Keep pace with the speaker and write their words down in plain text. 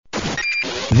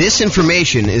This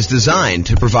information is designed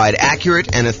to provide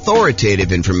accurate and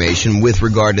authoritative information with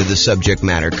regard to the subject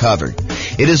matter covered.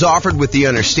 It is offered with the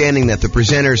understanding that the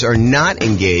presenters are not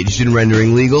engaged in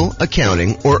rendering legal,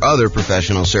 accounting, or other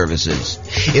professional services.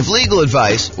 If legal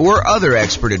advice or other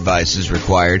expert advice is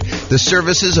required, the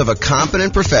services of a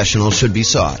competent professional should be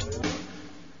sought.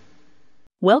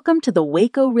 Welcome to the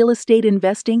Waco Real Estate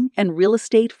Investing and Real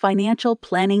Estate Financial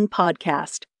Planning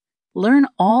Podcast. Learn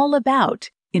all about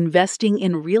investing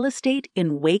in real estate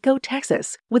in Waco,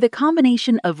 Texas, with a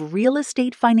combination of real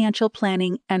estate financial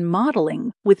planning and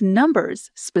modeling with numbers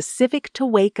specific to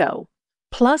Waco,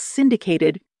 plus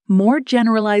syndicated, more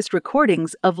generalized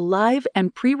recordings of live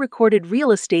and pre-recorded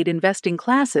real estate investing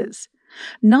classes,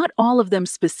 not all of them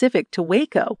specific to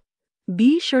Waco.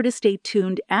 Be sure to stay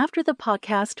tuned after the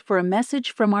podcast for a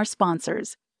message from our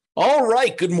sponsors. All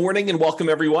right. Good morning and welcome,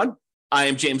 everyone. I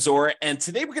am James Orr, and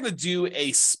today we're going to do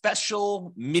a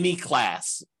special mini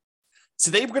class.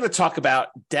 Today we're going to talk about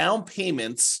down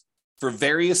payments for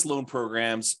various loan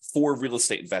programs for real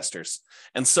estate investors.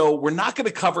 And so we're not going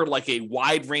to cover like a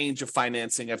wide range of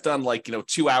financing. I've done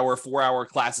 2-hour, 4-hour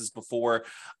classes before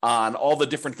on all the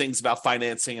different things about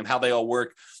financing and how they all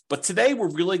work. But today we're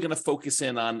really going to focus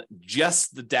in on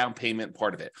just the down payment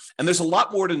part of it. And there's a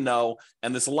lot more to know,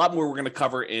 and there's a lot more we're going to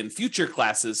cover in future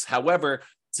classes. However,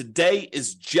 today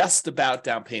is just about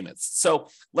down payments. So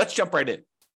let's jump right in.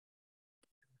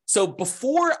 So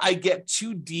before I get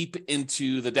too deep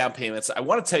into the down payments, I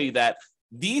want to tell you that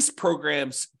these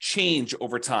programs change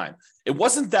over time. It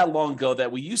wasn't that long ago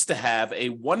that we used to have a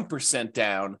 1%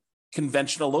 down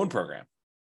conventional loan program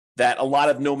that a lot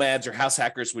of nomads or house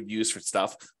hackers would use for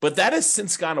stuff, but that has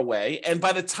since gone away. And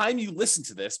by the time you listen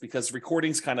to this, because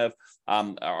recordings kind of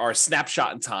are a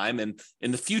snapshot in time, and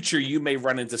in the future, you may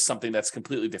run into something that's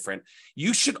completely different,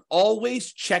 you should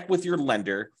always check with your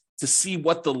lender to see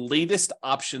what the latest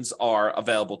options are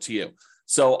available to you.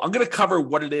 So I'm going to cover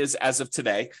what it is as of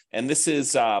today, and this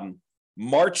is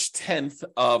March 10th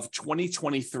of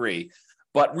 2023,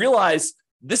 but realize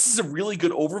this is a really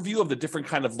good overview of the different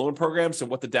kind of loan programs and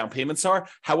what the down payments are.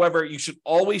 However, you should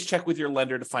always check with your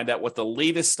lender to find out what the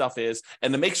latest stuff is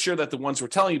and to make sure that the ones we're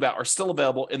telling you about are still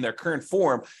available in their current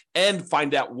form, and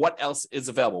find out what else is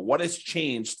available, what has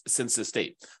changed since this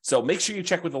date. So make sure you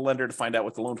check with the lender to find out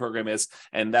what the loan program is,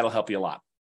 and that'll help you a lot.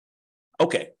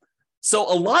 Okay.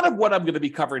 So a lot of what I'm going to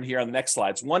be covering here on the next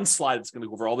slides, one slide is going to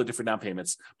go over all the different down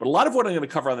payments, but a lot of what I'm going to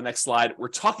cover on the next slide, we're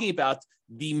talking about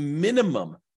the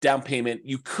minimum down payment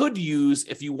you could use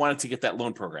if you wanted to get that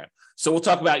loan program. So we'll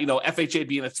talk about, FHA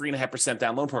being a 3.5%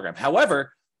 down loan program.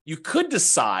 However, you could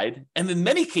decide, and in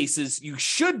many cases, you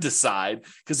should decide,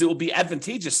 because it will be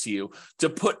advantageous to you, to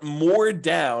put more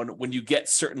down when you get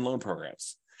certain loan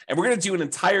programs. And we're going to do an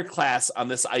entire class on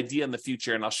this idea in the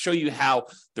future, and I'll show you how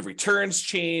the returns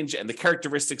change and the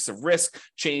characteristics of risk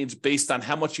change based on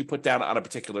how much you put down on a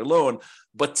particular loan.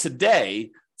 But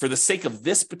today, for the sake of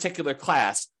this particular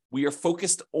class, we are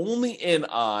focused only in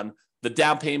on the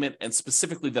down payment, and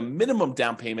specifically the minimum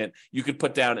down payment you could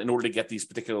put down in order to get these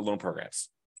particular loan programs.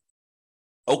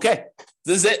 Okay,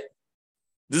 this is it.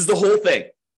 This is the whole thing,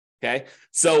 okay?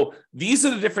 So these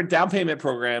are the different down payment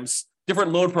programs,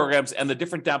 different loan programs, and the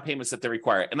different down payments that they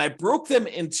require. And I broke them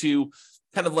into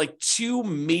kind of like two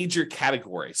major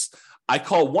categories. I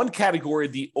call one category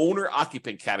the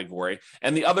owner-occupant category,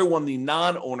 and the other one the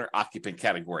non-owner-occupant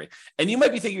category. And you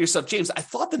might be thinking to yourself, James, I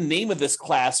thought the name of this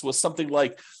class was something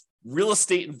like real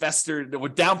estate investor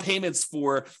with down payments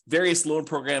for various loan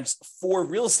programs for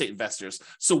real estate investors.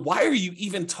 So why are you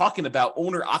even talking about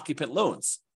owner-occupant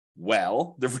loans?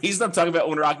 Well, the reason I'm talking about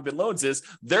owner-occupant loans is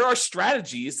there are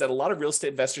strategies that a lot of real estate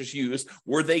investors use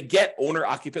where they get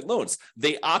owner-occupant loans.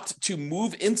 They opt to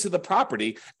move into the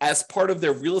property as part of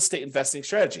their real estate investing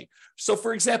strategy. So,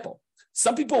 for example,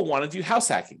 some people want to do house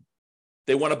hacking.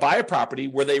 They want to buy a property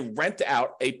where they rent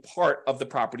out a part of the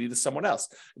property to someone else.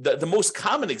 The most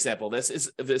common example of this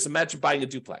is imagine buying a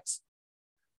duplex.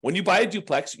 When you buy a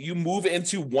duplex, you move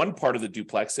into one part of the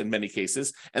duplex in many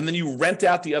cases, and then you rent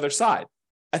out the other side.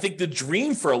 I think the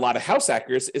dream for a lot of house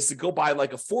hackers is to go buy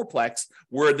like a fourplex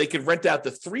where they could rent out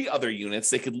the 3 other units,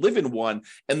 they could live in one,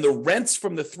 and the rents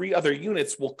from the 3 other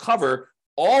units will cover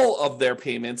all of their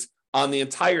payments on the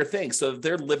entire thing so that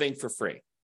they're living for free.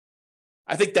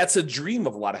 I think that's a dream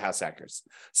of a lot of house hackers.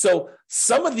 So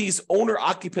some of these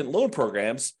owner-occupant loan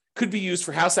programs could be used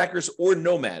for house hackers or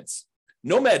nomads.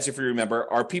 Nomads, if you remember,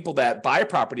 are people that buy a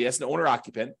property as an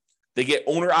owner-occupant. They get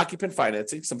owner-occupant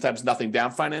financing, sometimes nothing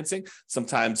down financing,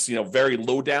 sometimes very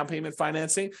low down payment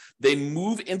financing. They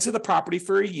move into the property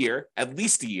for a year, at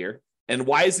least a year, And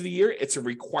why is it a year? It's a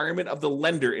requirement of the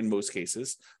lender in most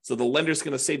cases. So the lender's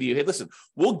going to say to you, hey, listen,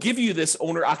 we'll give you this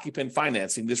owner-occupant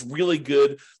financing, this really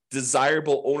good,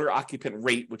 desirable owner-occupant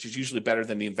rate, which is usually better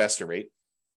than the investor rate.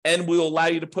 And we'll allow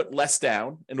you to put less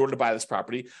down in order to buy this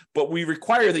property. But we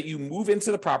require that you move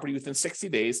into the property within 60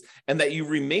 days and that you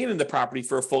remain in the property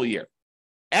for a full year.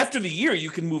 After the year, you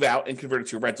can move out and convert it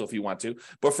to a rental if you want to.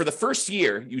 But for the first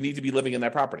year, you need to be living in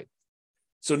that property.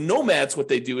 So nomads, what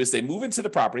they do is they move into the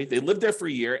property, they live there for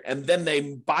a year, and then they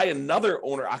buy another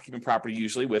owner-occupant property,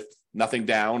 usually with nothing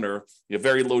down or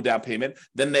very low down payment.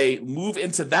 Then they move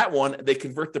into that one, they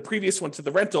convert the previous one to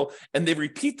the rental, and they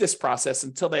repeat this process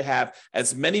until they have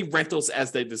as many rentals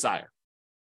as they desire.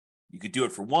 You could do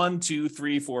it for 1, 2,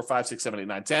 3, 4, 5, 6, 7, 8,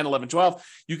 9, 10, 11, 12.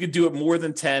 You could do it more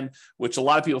than 10, which a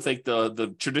lot of people think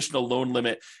the traditional loan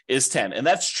limit is 10. And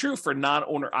that's true for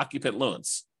non-owner occupant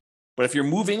loans. But if you're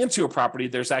moving into a property,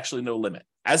 there's actually no limit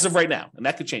as of right now. And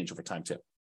that could change over time too.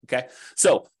 Okay.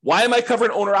 So why am I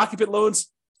covering owner occupant loans?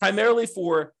 Primarily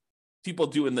for people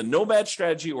doing the nomad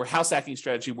strategy or house hacking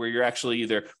strategy, where you're actually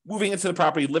either moving into the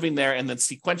property, living there, and then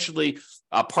sequentially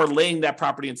parlaying that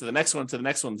property into the next one, to the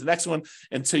next one, to the next one,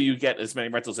 until you get as many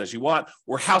rentals as you want.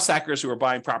 Or house hackers who are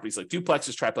buying properties like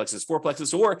duplexes, triplexes,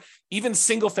 fourplexes, or even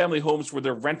single family homes where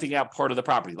they're renting out part of the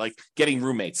property, like getting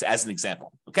roommates as an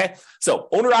example. Okay. So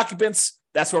owner occupants,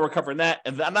 that's where we're covering that.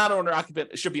 And the non-owner occupant,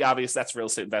 it should be obvious. That's real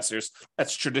estate investors.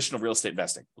 That's traditional real estate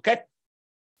investing. Okay.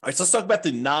 All right, so let's talk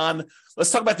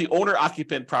about the owner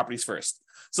occupant properties first.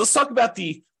 So let's talk about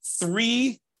the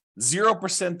 3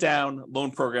 0% down loan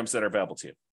programs that are available to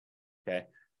you. Okay.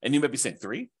 And you might be saying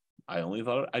 3? I only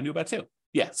thought I knew about 2.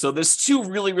 Yeah. So there's 2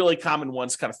 really, really common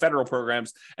ones, kind of federal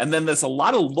programs. And then there's a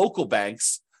lot of local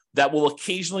banks that will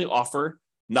occasionally offer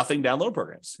nothing down loan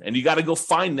programs. And you got to go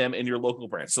find them in your local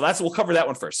branch. So we'll cover that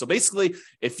one first. So basically,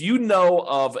 if you know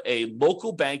of a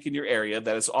local bank in your area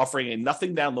that is offering a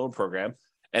nothing down loan program,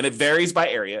 and it varies by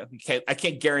area. I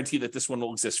can't guarantee that this one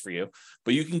will exist for you,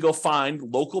 but you can go find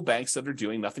local banks that are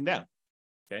doing nothing down.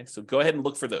 Okay, so go ahead and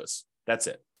look for those. That's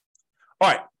it. All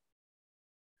right.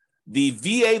 The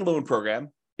VA loan program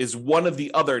is one of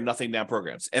the other nothing down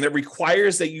programs, and it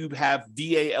requires that you have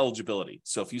VA eligibility.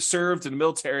 So if you served in the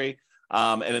military,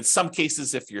 and in some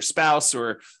cases, if your spouse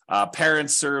or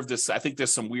parents served this, I think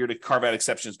there's some weird carve-out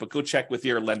exceptions, but go check with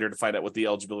your lender to find out what the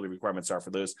eligibility requirements are for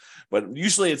those. But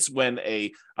usually it's when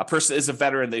a person is a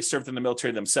veteran, they served in the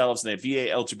military themselves, and they have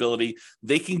VA eligibility,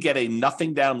 they can get a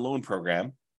nothing down loan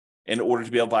program in order to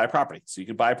be able to buy a property. So you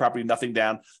can buy a property, nothing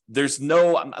down.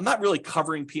 I'm not really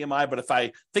covering PMI, but if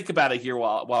I think about it here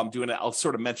while I'm doing it, I'll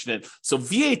sort of mention it. So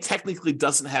VA technically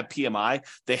doesn't have PMI.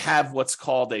 They have what's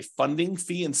called a funding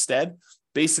fee instead.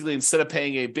 Basically, instead of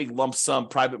paying a big lump sum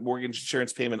private mortgage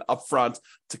insurance payment upfront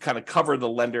to kind of cover the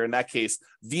lender, in that case,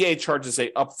 VA charges a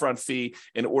upfront fee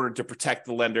in order to protect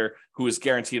the lender who is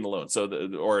guaranteeing the loan. So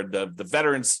the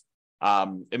Veterans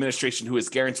Administration who is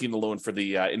guaranteeing the loan for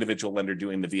the individual lender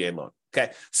doing the VA loan.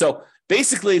 Okay, so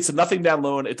basically it's a nothing down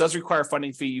loan. It does require a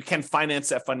funding fee. You can finance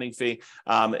that funding fee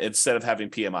instead of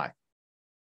having PMI.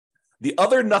 The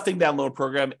other nothing down loan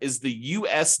program is the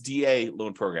USDA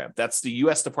loan program. That's the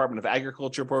U.S. Department of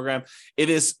Agriculture program.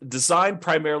 It is designed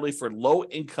primarily for low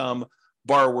income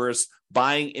borrowers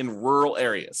buying in rural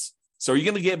areas. So are you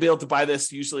going to be able to buy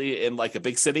this usually in like a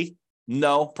big city?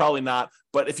 No, probably not.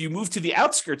 But if you move to the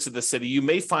outskirts of the city, you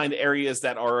may find areas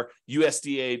that are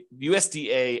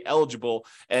USDA eligible.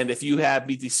 And if you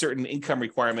meet these certain income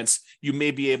requirements, you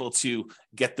may be able to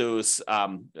get those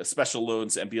special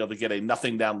loans and be able to get a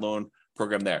nothing down loan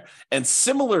program there. And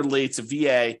similarly to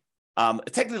VA,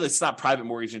 technically it's not private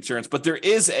mortgage insurance, but there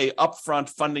is a upfront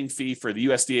funding fee for the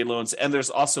USDA loans. And there's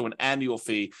also an annual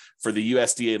fee for the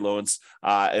USDA loans.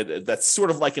 That's sort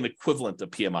of like an equivalent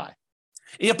of PMI.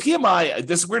 Yeah, PMI,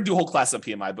 we're going to do a whole class on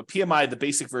PMI, but PMI, the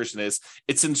basic version is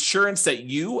it's insurance that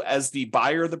you as the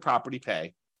buyer of the property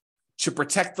pay to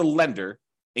protect the lender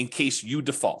in case you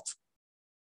default.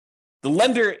 The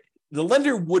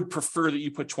lender would prefer that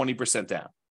you put 20% down,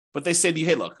 but they say to you,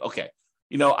 hey, look, okay,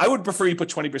 I would prefer you put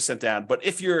 20% down, but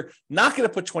if you're not going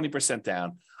to put 20%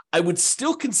 down, I would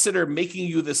still consider making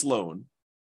you this loan,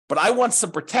 but I want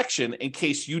some protection in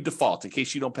case you default, in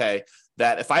case you don't pay,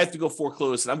 that if I have to go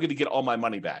foreclose, and I'm going to get all my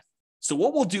money back. So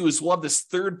what we'll do is we'll have this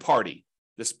third party,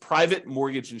 this private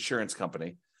mortgage insurance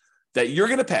company that you're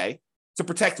going to pay to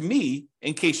protect me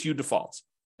in case you default.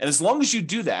 And as long as you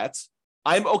do that,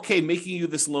 I'm okay making you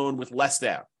this loan with less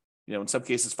down. In some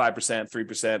cases, 5%,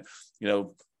 3%,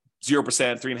 0%,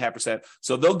 3.5%.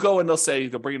 So they'll go and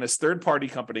they'll bring in this third party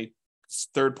company,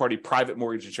 third party private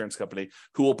mortgage insurance company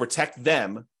who will protect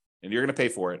them, and you're going to pay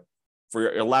for it,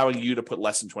 for allowing you to put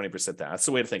less than 20% down. That's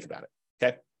the way to think about it.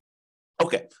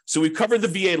 Okay, so we've covered the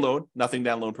VA loan, nothing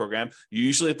down loan program. You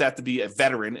usually have to be a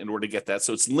veteran in order to get that,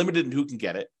 so it's limited in who can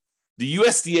get it. The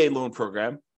USDA loan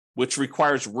program, which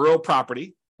requires rural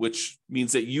property, which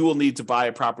means that you will need to buy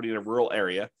a property in a rural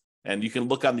area. And you can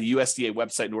look on the USDA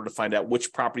website in order to find out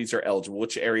which properties are eligible,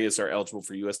 which areas are eligible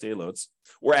for USDA loans,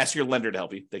 or ask your lender to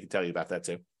help you. They can tell you about that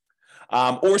too.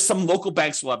 Or some local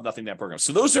banks will have nothing down programs.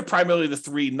 So those are primarily the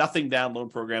three nothing down loan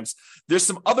programs. There's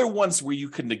some other ones where you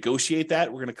can negotiate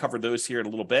that. We're going to cover those here in a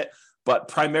little bit, but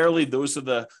primarily those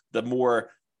are the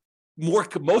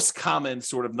most common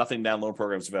sort of nothing down loan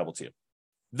programs available to you.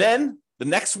 Then the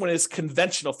next one is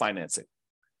conventional financing.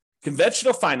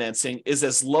 Conventional financing is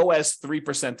as low as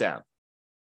 3% down.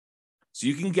 So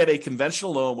you can get a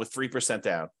conventional loan with 3%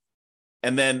 down.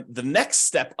 And then the next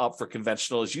step up for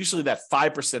conventional is usually that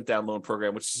 5% down loan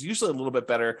program, which is usually a little bit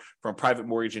better from a private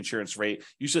mortgage insurance rate,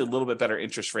 usually a little bit better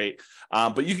interest rate.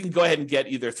 But you can go ahead and get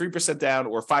either 3% down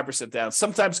or 5% down.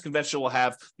 Sometimes conventional will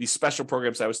have these special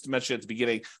programs. I was mentioning at the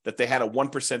beginning that they had a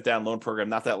 1% down loan program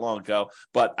not that long ago,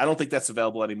 but I don't think that's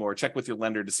available anymore. Check with your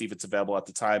lender to see if it's available at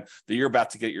the time that you're about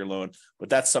to get your loan, but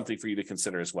that's something for you to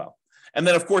consider as well. And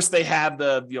then, of course, they have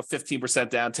the 15%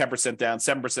 down, 10% down,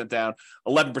 7% down,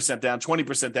 11% down,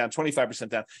 20% down, 25%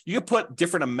 down. You can put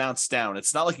different amounts down.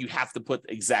 It's not like you have to put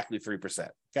exactly 3%.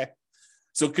 Okay.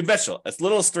 So conventional, as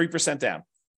little as 3% down.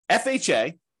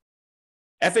 FHA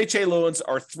loans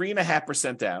are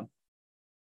 3.5% down.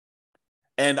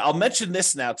 And I'll mention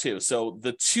this now too. So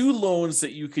the two loans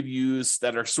that you could use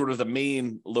that are sort of the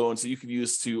main loans that you could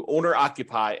use to owner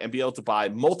occupy and be able to buy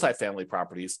multifamily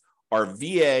properties are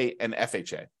VA and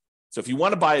FHA. So if you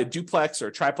want to buy a duplex or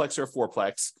a triplex or a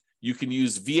fourplex, you can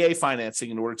use VA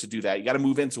financing in order to do that. You got to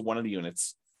move into one of the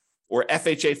units, or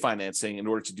FHA financing in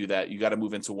order to do that. You got to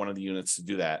move into one of the units to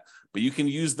do that. But you can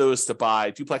use those to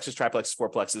buy duplexes, triplexes,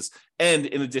 fourplexes, and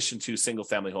in addition to single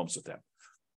family homes with them.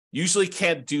 Usually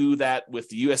can't do that with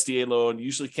the USDA loan.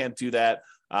 Usually can't do that.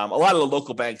 A lot of the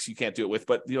local banks you can't do it with,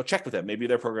 but check with them. Maybe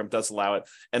their program does allow it.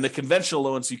 And the conventional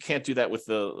loans, you can't do that with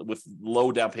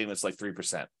low down payments like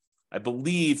 3%. I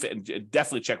believe, and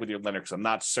definitely check with your lender because I'm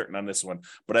not certain on this one,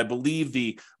 but I believe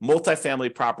the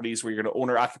multifamily properties where you're going to own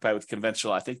or occupy with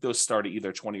conventional, I think those start at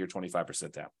either 20 or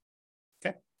 25% down.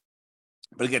 Okay.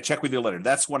 But again, check with your lender.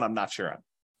 That's one I'm not sure on.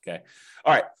 Okay.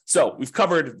 All right. So we've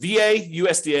covered VA,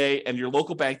 USDA, and your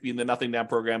local bank being the nothing down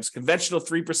programs. Conventional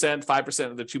 3%,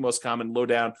 5% are the two most common low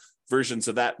down versions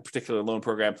of that particular loan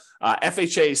program.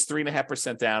 FHA is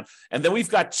 3.5% down. And then we've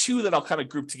got two that I'll kind of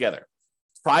group together: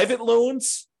 private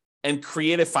loans and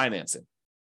creative financing.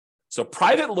 So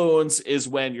private loans is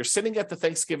when you're sitting at the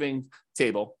Thanksgiving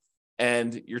table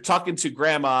and you're talking to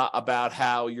grandma about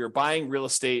how you're buying real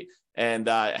estate and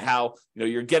how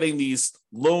you're getting these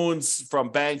loans from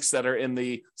banks that are in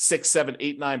the 6, 7,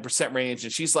 8, 9% range.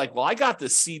 And she's like, well, I got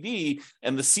this CD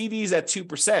and the CD's at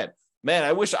 2%. Man,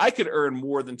 I wish I could earn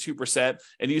more than 2%.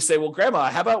 And you say, well, grandma,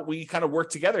 how about we kind of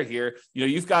work together here?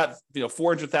 You've got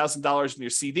 $400,000 in your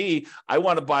CD. I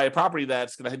want to buy a property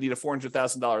that's going to need a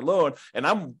 $400,000 loan, and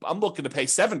I'm looking to pay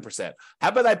 7%. How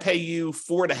about I pay you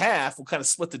 4.5%? We'll kind of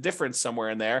split the difference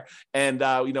somewhere in there, and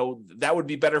that would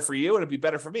be better for you, and it'd be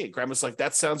better for me. Grandma's like,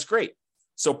 that sounds great.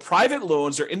 So private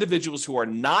loans are individuals who are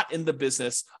not in the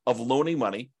business of loaning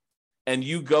money, and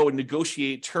you go and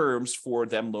negotiate terms for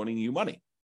them loaning you money.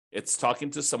 It's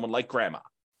talking to someone like grandma.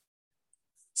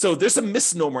 So there's a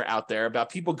misnomer out there about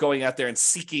people going out there and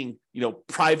seeking,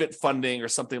 private funding or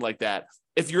something like that.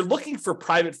 If you're looking for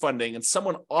private funding and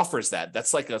someone offers that,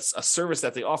 that's like a service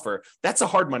that they offer, that's a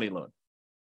hard money loan,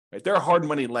 right? They're a hard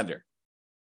money lender.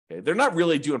 Okay? They're not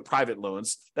really doing private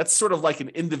loans. That's sort of like an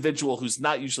individual who's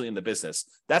not usually in the business.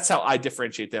 That's how I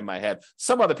differentiate them in my head.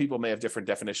 Some other people may have different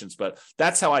definitions, but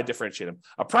that's how I differentiate them.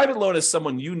 A private loan is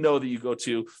someone that you go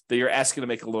to that you're asking to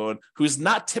make a loan who's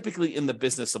not typically in the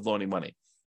business of loaning money.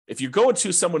 If you're going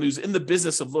to someone who's in the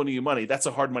business of loaning you money, that's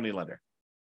a hard money lender,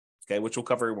 okay, which we'll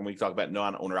cover when we talk about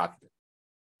non-owner occupant.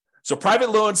 So private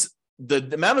loans, the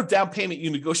amount of down payment you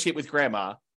negotiate with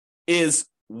grandma is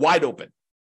wide open.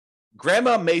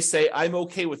 Grandma may say, I'm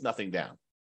okay with nothing down.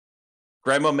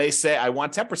 Grandma may say, I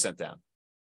want 10% down.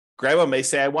 Grandma may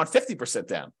say, I want 50%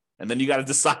 down. And then you got to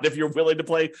decide if you're willing to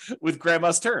play with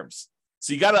grandma's terms.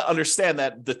 So you got to understand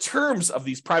that the terms of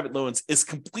these private loans is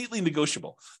completely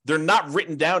negotiable. They're not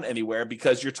written down anywhere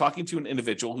because you're talking to an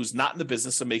individual who's not in the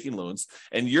business of making loans,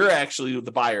 and you're actually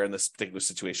the buyer in this particular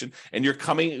situation, and you're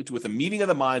coming with a meeting of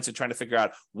the minds and trying to figure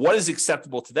out what is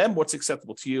acceptable to them, what's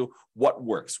acceptable to you, what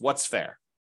works, what's fair.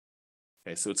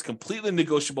 Okay, so it's completely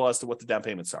negotiable as to what the down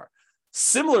payments are.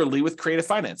 Similarly with creative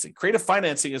financing. Creative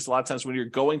financing is a lot of times when you're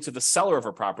going to the seller of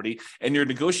a property and you're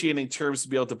negotiating terms to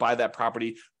be able to buy that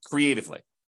property creatively.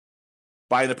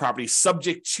 Buying the property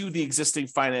subject to the existing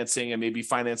financing and maybe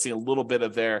financing a little bit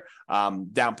of their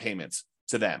down payments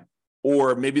to them.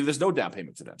 Or maybe there's no down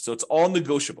payment to them. So it's all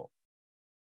negotiable.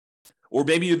 Or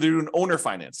maybe you're doing owner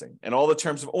financing and all the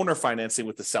terms of owner financing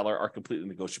with the seller are completely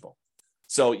negotiable.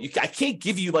 So I can't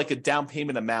give you like a down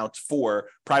payment amount for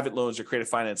private loans or creative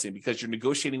financing because you're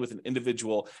negotiating with an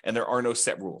individual and there are no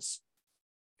set rules.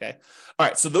 Okay. All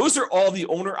right. So those are all the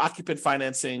owner occupant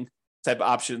financing type of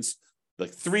options.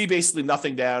 Like 3, basically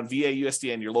nothing down, VA,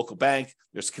 USDA, and your local bank.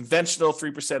 There's conventional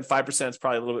 3%, 5% is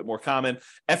probably a little bit more common.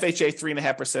 FHA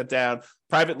 3.5% down,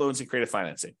 private loans and creative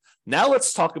financing. Now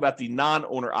let's talk about the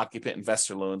non-owner occupant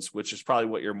investor loans, which is probably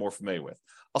what you're more familiar with.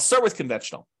 I'll start with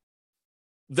conventional.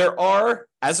 There are,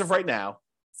 as of right now,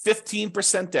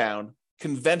 15% down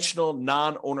conventional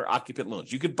non-owner occupant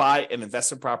loans. You could buy an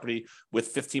investment property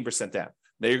with 15% down.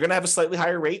 Now you're going to have a slightly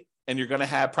higher rate. And you're going to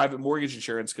have private mortgage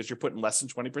insurance because you're putting less than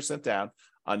 20% down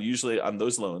usually on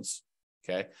those loans,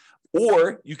 okay?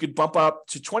 Or you could bump up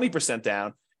to 20%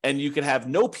 down and you can have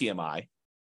no PMI.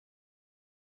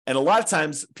 And a lot of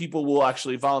times people will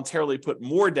actually voluntarily put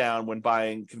more down when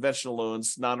buying conventional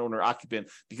loans, non-owner occupant,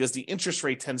 because the interest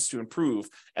rate tends to improve.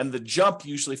 And the jump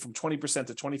usually from 20%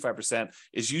 to 25%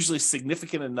 is usually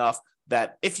significant enough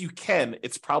that if you can,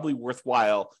 it's probably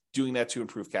worthwhile doing that to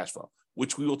improve cash flow,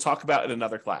 which we will talk about in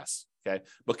another class, okay?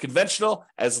 But conventional,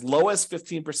 as low as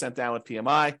 15% down with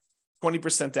PMI,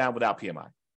 20% down without PMI.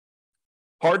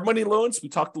 Hard money loans, we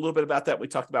talked a little bit about that. We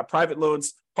talked about private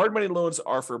loans. Hard money loans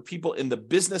are for people in the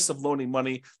business of loaning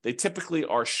money. They typically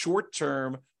are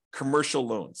short-term commercial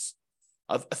loans.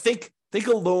 Think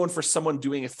a loan for someone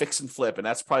doing a fix and flip, and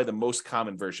that's probably the most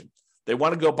common version. They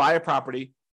want to go buy a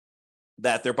property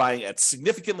that they're buying at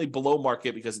significantly below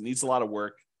market because it needs a lot of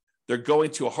work. They're going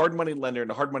to a hard money lender, and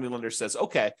the hard money lender says,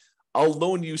 okay, I'll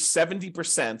loan you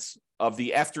 70% of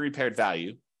the after repaired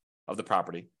value of the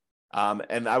property.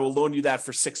 And I will loan you that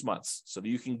for 6 months so that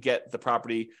you can get the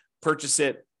property, purchase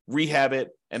it, rehab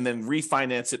it, and then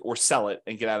refinance it or sell it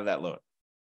and get out of that loan.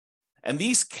 And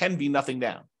these can be nothing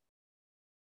down.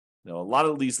 You know, a lot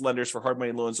of these lenders for hard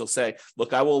money loans will say,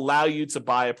 look, I will allow you to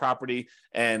buy a property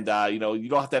and, you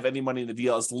don't have to have any money in the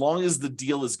deal as long as the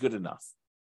deal is good enough.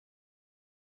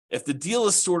 If the deal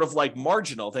is sort of like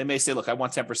marginal, they may say, look, I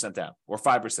want 10% down or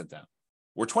 5% down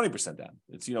or 20% down.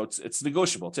 It's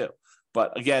negotiable too.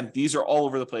 But again, these are all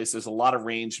over the place. There's a lot of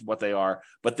range in what they are,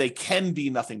 but they can be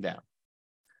nothing down.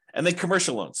 And then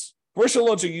commercial loans. Commercial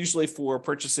loans are usually for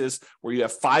purchases where you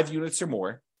have 5 units or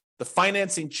more. The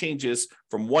financing changes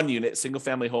from 1 unit, single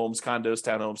family homes, condos,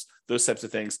 townhomes, those types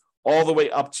of things, all the way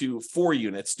up to 4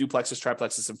 units, duplexes,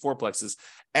 triplexes, and fourplexes.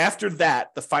 After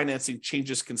that, the financing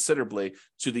changes considerably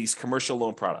to these commercial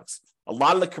loan products. A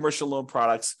lot of the commercial loan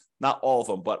products, not all of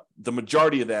them, but the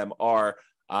majority of them are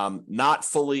not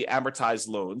fully amortized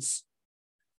loans,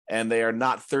 and they are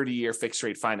not 30-year fixed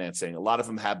rate financing. A lot of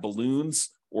them have balloons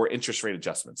or interest rate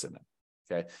adjustments in them,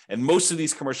 okay? And most of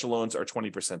these commercial loans are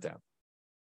 20% down.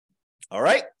 All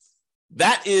right?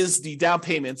 That is the down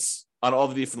payments on all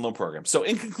the different loan programs. So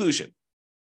in conclusion,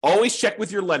 always check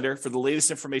with your lender for the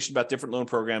latest information about different loan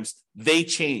programs. They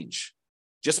change.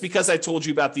 Just because I told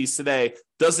you about these today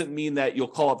doesn't mean that you'll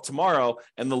call up tomorrow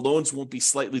and the loans won't be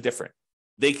slightly different.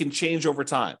 They can change over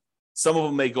time. Some of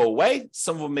them may go away.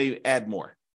 Some of them may add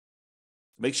more.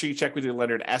 Make sure you check with your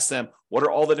lender and ask them, what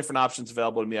are all the different options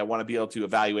available to me? I want to be able to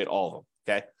evaluate all of them,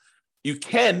 okay? You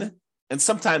can and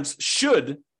sometimes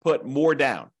should put more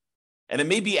down, and it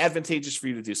may be advantageous for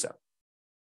you to do so,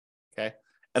 okay?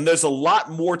 And there's a lot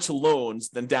more to loans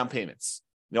than down payments.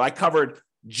 I covered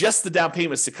just the down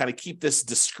payments to kind of keep this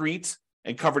discreet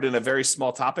and covered in a very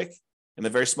small topic in a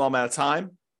very small amount of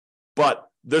time, but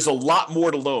there's a lot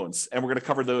more to loans, and we're going to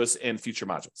cover those in future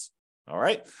modules. All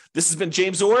right. This has been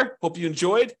James Orr. Hope you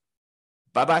enjoyed.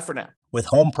 Bye-bye for now. With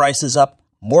home prices up,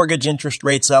 mortgage interest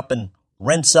rates up, and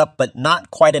rents up, but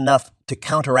not quite enough to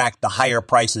counteract the higher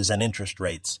prices and interest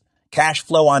rates, cash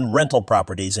flow on rental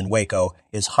properties in Waco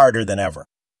is harder than ever.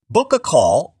 Book a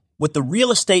call with the Real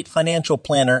Estate Financial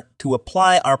Planner to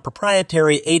apply our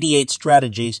proprietary 88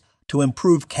 strategies to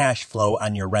improve cash flow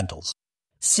on your rentals.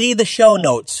 See the show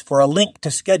notes for a link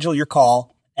to schedule your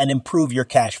call and improve your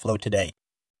cash flow today.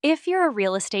 If you're a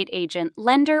real estate agent,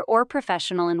 lender, or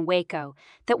professional in Waco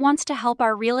that wants to help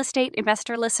our real estate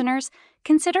investor listeners,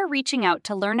 consider reaching out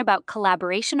to learn about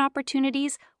collaboration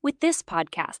opportunities with this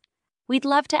podcast. We'd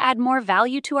love to add more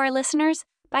value to our listeners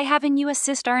by having you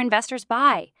assist our investors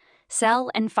buy,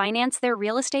 sell, and finance their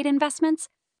real estate investments.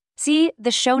 See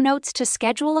the show notes to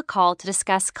schedule a call to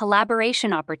discuss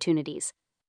collaboration opportunities.